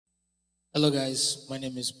Hello, guys. My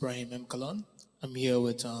name is Brahim M. Kalon. I'm here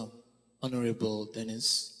with Honorable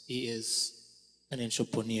Dennis. He is an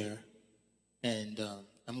entrepreneur, and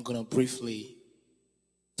I'm going to briefly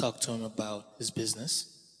talk to him about his business,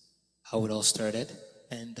 how it all started,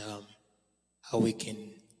 and how we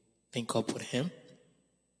can link up with him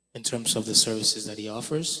in terms of the services that he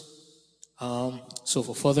offers. So,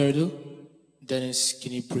 for further ado, Dennis,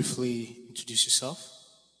 can you briefly introduce yourself?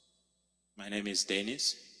 My name is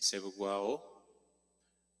Dennis Sebugwao,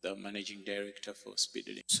 the managing director for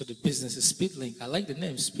Speedlink. So, the business is Speedlink. I like the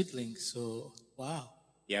name Speedlink. So, wow.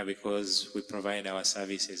 Yeah, because we provide our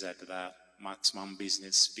services at the maximum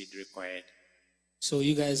business speed required. So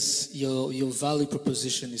you guys, your value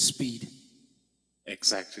proposition is speed.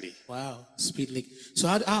 Exactly. Wow, speed link. So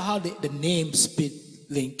how the name speed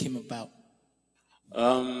link came about?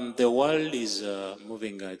 The world is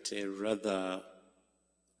moving at a rather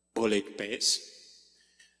bullet pace.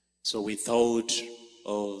 So we thought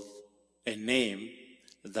of a name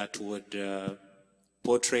that would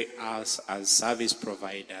portray us as service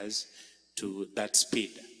providers to that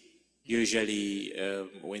speed. Usually,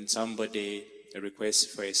 when somebody requests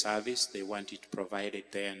for a service, they want it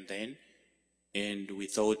provided there and then. And we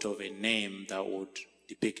thought of a name that would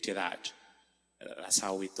depict that. That's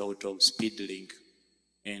how we thought of Speedlink.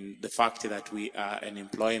 And the fact that we are an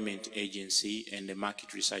employment agency and a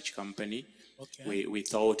market research company, Okay. we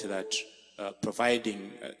thought that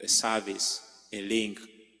providing a service, a link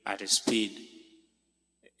at a speed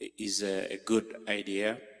is a good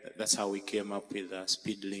idea. That's how we came up with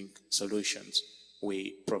SpeedLink solutions.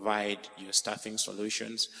 We provide your staffing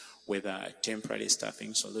solutions, whether temporary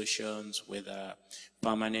staffing solutions, whether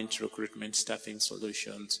permanent recruitment staffing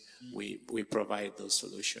solutions. We provide those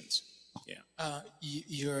solutions. Yeah.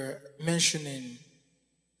 You're mentioning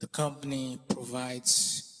the company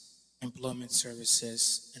provides employment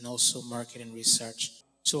services and also marketing research.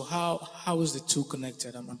 So how is the two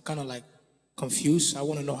connected? I'm kind of like confused. I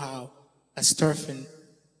want to know how a staffing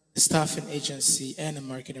agency and a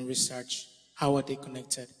marketing research, how are they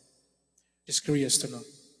connected? Just curious to know.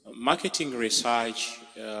 Marketing research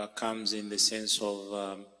comes in the sense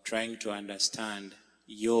of trying to understand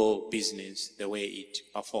your business, the way it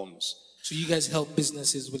performs. So you guys help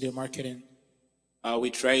businesses with your marketing?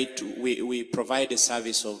 We provide a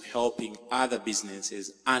service of helping other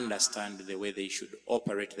businesses understand the way they should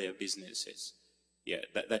operate their businesses. Yeah,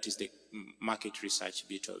 that is the market research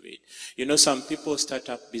bit of it. You know, some people start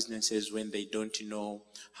up businesses when they don't know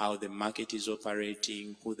how the market is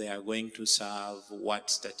operating, who they are going to serve,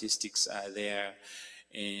 what statistics are there.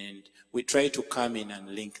 And we try to come in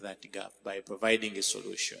and link that gap by providing a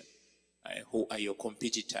solution. Who are your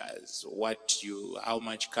competitors? How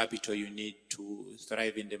much capital you need to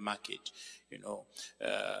thrive in the market? You know,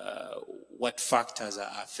 what factors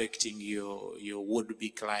are affecting your would-be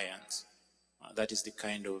clients? That is the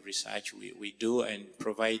kind of research we do, and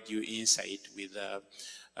provide you insight with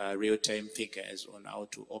real-time figures on how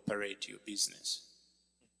to operate your business.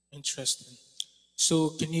 Interesting.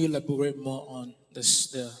 So can you elaborate more on the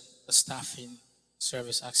staffing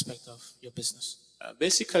service aspect of your business?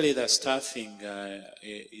 Basically, the staffing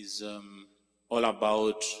is all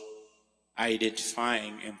about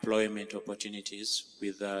identifying employment opportunities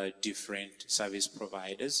with different service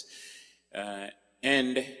providers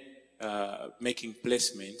and making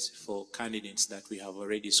placements for candidates that we have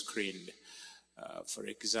already screened. For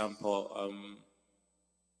example,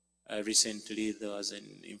 recently there was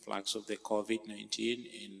an influx of the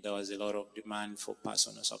COVID-19 and there was a lot of demand for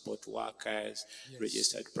personal support workers, yes,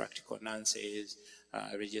 registered practical nurses,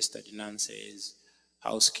 registered nurses,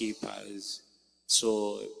 housekeepers.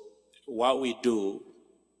 So what we do,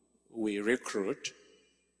 we recruit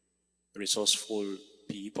resourceful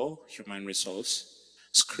people, human resource,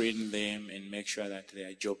 screen them and make sure that they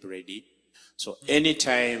are job ready. So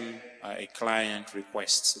anytime a client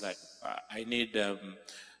requests that I need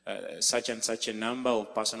such and such a number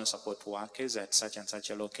of personal support workers at such and such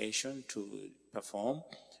a location to perform,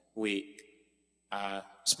 we are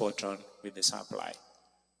spot on with the supply.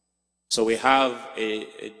 So we have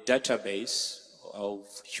a database of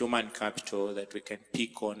human capital that we can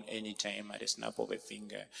pick on anytime at a snap of a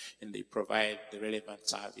finger, and they provide the relevant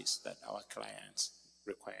service that our clients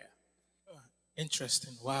require.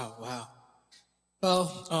 Interesting. Wow. Wow.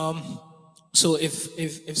 Well, so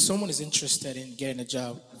if someone is interested in getting a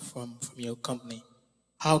job from your company,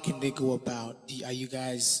 how can they go about? Are you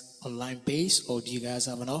guys online based or do you guys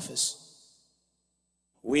have an office?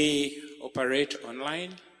 We operate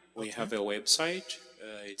online. We have a website.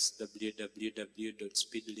 It's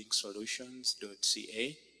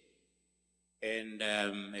www.speedlinksolutions.ca. and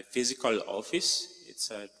a physical office.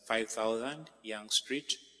 It's at 5000 Young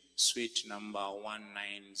Street, suite number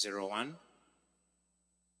 1901.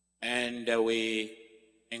 And we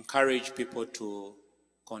encourage people to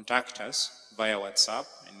contact us via WhatsApp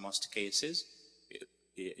in most cases.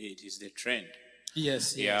 It is the trend.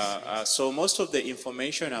 Yes, Yeah, so most of the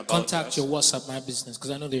information about Contact us, your WhatsApp, my business,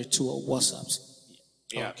 because I know there are two WhatsApps.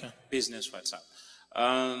 yeah, Okay. business WhatsApp.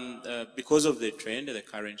 Because of the trend, the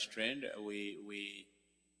current trend, we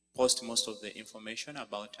post most of the information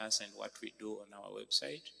about us and what we do on our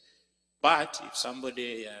website. But if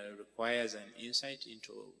somebody requires an insight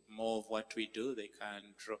into more of what we do, they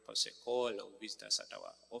can drop us a call or visit us at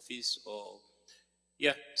our office, or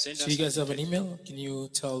send So us. you guys have an email? Can you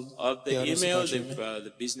tell The the audience email, about your email?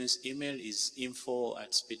 the business email is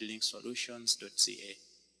info@speedlinksolutions.ca.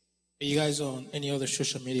 Are you guys on any other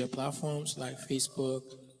social media platforms like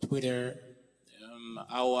Facebook, Twitter?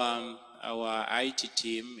 Our IT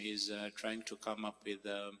team is trying to come up with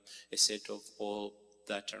a set of all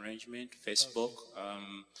that arrangement: Facebook,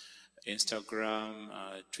 Instagram,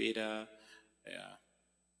 Twitter.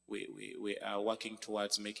 We are working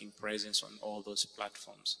towards making presence on all those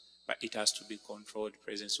platforms, but it has to be controlled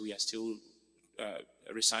presence. We are still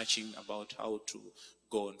researching about how to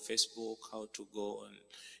go on Facebook, how to go on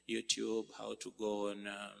YouTube, how to go on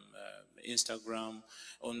Instagram,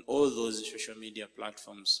 on all those social media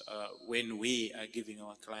platforms when we are giving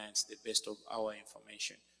our clients the best of our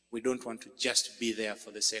information. We don't want to just be there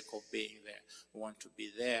for the sake of being there. We want to be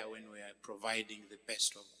there when we are providing the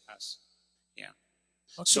best of us. Yeah.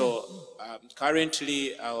 Okay. So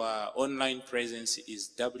currently our online presence is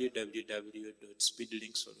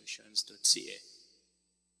www.speedlinksolutions.ca.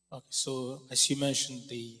 Okay, so as you mentioned,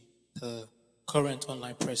 the current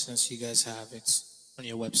online presence you guys have, it's on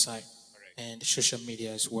your website. Correct. And the social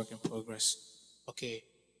media is work in progress. Okay,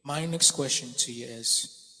 my next question to you is,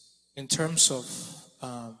 in terms of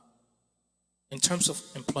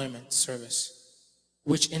employment service,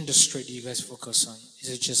 which industry do you guys focus on? Is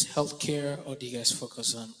it just healthcare, or do you guys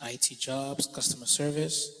focus on IT jobs, customer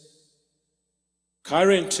service?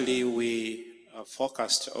 Currently, we are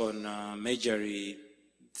focused on majorly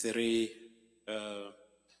three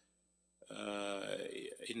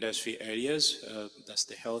industry areas. That's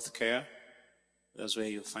the healthcare. That's where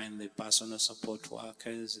you find the personal support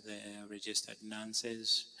workers, the registered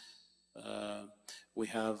nurses. We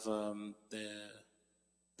have the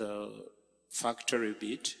factory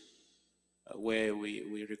bit, where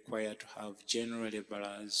we require to have general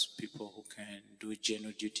laborers, people who can do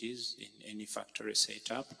general duties in any factory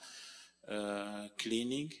setup.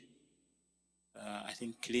 Cleaning. I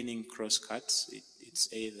think cleaning cross-cuts. It's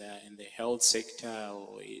either in the health sector,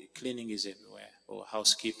 or cleaning is everywhere, or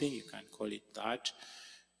housekeeping, you can call it that.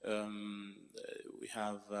 We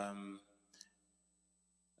have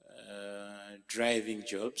driving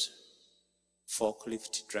jobs,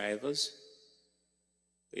 forklift drivers.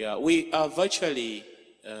 Yeah, we are virtually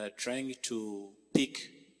trying to pick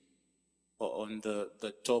on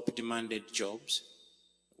the top demanded jobs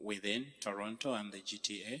within Toronto and the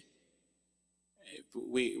GTA.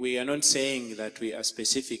 We are not saying that we are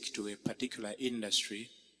specific to a particular industry,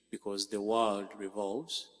 because the world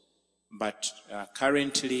revolves, but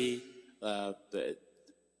currently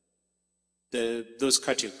those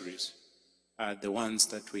categories are the ones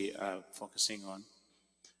that we are focusing on.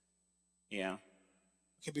 Yeah.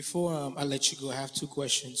 Okay, before I let you go, I have two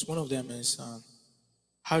questions. One of them is,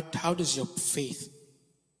 how does your faith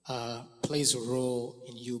plays a role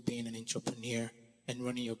in you being an entrepreneur and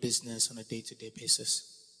running your business on a day-to-day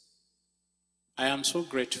basis? I am so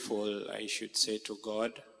grateful, I should say, to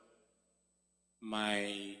God.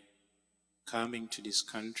 My coming to this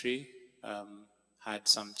country had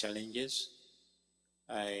some challenges.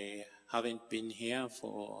 I haven't been here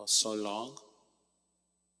for so long.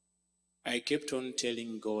 I kept on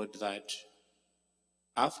telling God that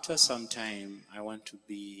after some time, I want to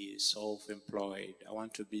be self-employed. I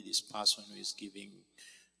want to be this person who is giving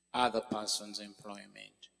other persons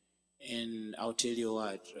employment. And I'll tell you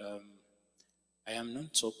what, I am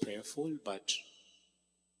not so prayerful, but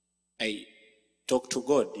I talk to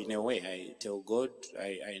God in a way. I tell God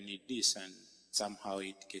I need this, and somehow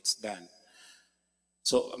it gets done.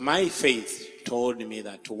 So my faith told me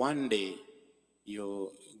that one day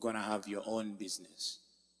you're going to have your own business.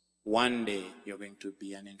 One day you're going to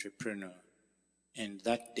be an entrepreneur. And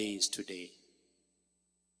that day is today.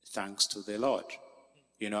 Thanks to the Lord.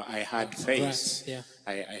 You know, I had faith. Yeah.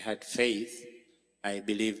 I had faith. I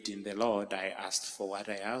believed in the Lord. I asked for what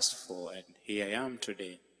I asked for, and here I am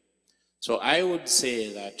today. So I would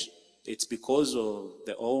say that it's because of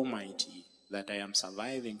the Almighty that I am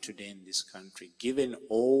surviving today in this country, given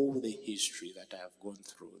all the history that I have gone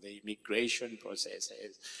through, the immigration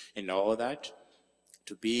processes and all that,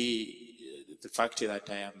 to be the fact that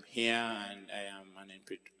I am here and I am an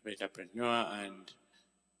entrepreneur and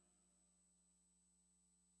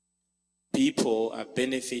people are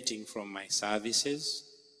benefiting from my services,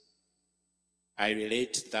 I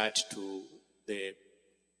relate that to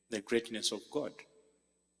the greatness of God.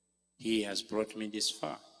 He has brought me this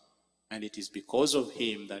far. And it is because of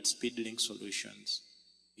him that Speedlink Solutions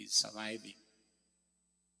is surviving.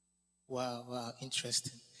 Wow,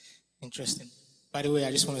 interesting. By the way,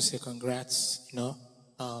 I just want to say congrats,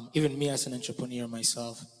 even me as an entrepreneur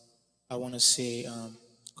myself, I want to say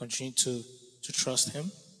continue to trust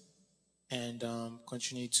him and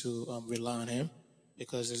continue to rely on him,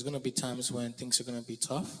 because there's going to be times when things are going to be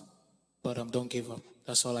tough, but don't give up.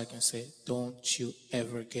 That's all I can say. Don't you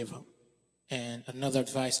ever give up. And another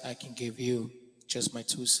advice I can give you, just my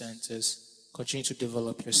 2 cents, is continue to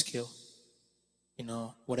develop your skill.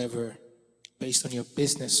 Whatever, based on your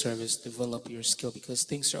business service, develop your skill, because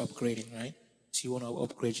things are upgrading, right? So you want to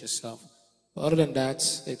upgrade yourself. But other than that,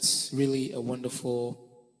 it's really a wonderful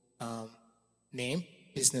name,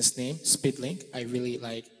 business name, Speedlink. I really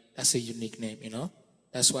like, that's a unique name,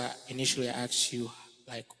 That's why initially I asked you,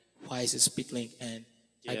 why is it Speedlink? And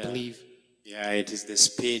I believe. Yeah, it is the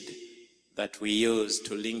speed that we use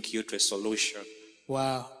to link you to a solution.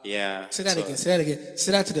 Wow. Yeah. Say that again.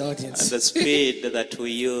 Say that to the audience. The speed that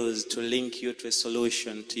we use to link you to a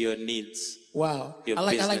solution to your needs. Wow. Your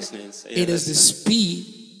business needs. It is the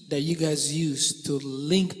speed that you guys use to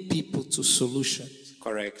link people to solutions.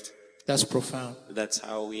 Correct. That's profound. That's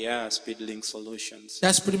how we are, Speedlink Solutions.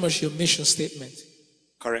 That's pretty much your mission statement.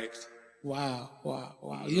 Correct. Wow.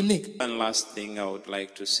 Unique. One last thing I would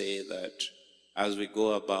like to say, that as we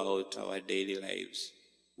go about our daily lives,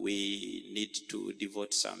 we need to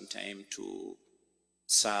devote some time to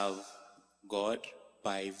serve God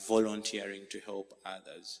by volunteering to help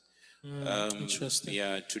others. Interesting.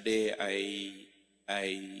 Yeah, today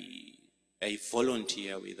I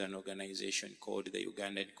volunteer with an organization called the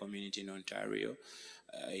Ugandan Community in Ontario.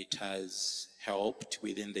 It has helped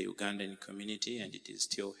within the Ugandan community, and it is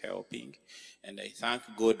still helping. And I thank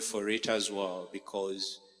God for it as well,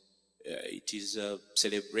 because it is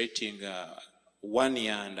celebrating 1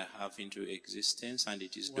 year and a half into existence, and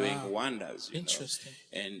it is doing wonders. Interesting.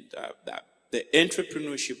 And the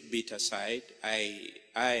entrepreneurship bit aside, I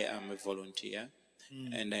am a volunteer,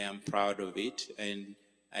 and I am proud of it. And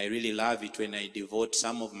I really love it when I devote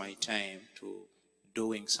some of my time to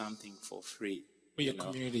doing something for free. For your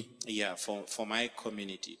community. Yeah, for my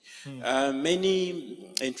community. Many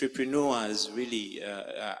entrepreneurs really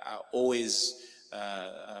are always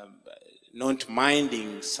not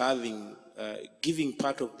minding serving, giving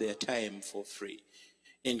part of their time for free.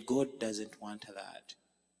 And God doesn't want that,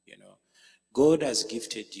 God has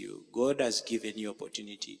gifted you. God has given you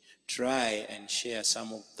opportunity. Try and share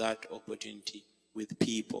some of that opportunity with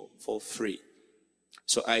people for free.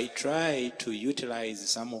 So I try to utilize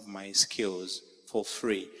some of my skills for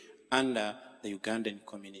free under the Ugandan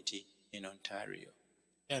community in Ontario.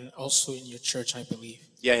 And also in your church, I believe.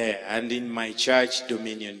 Yeah, and in my church,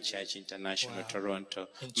 Dominion Church International, Toronto,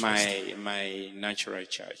 my natural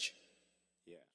church.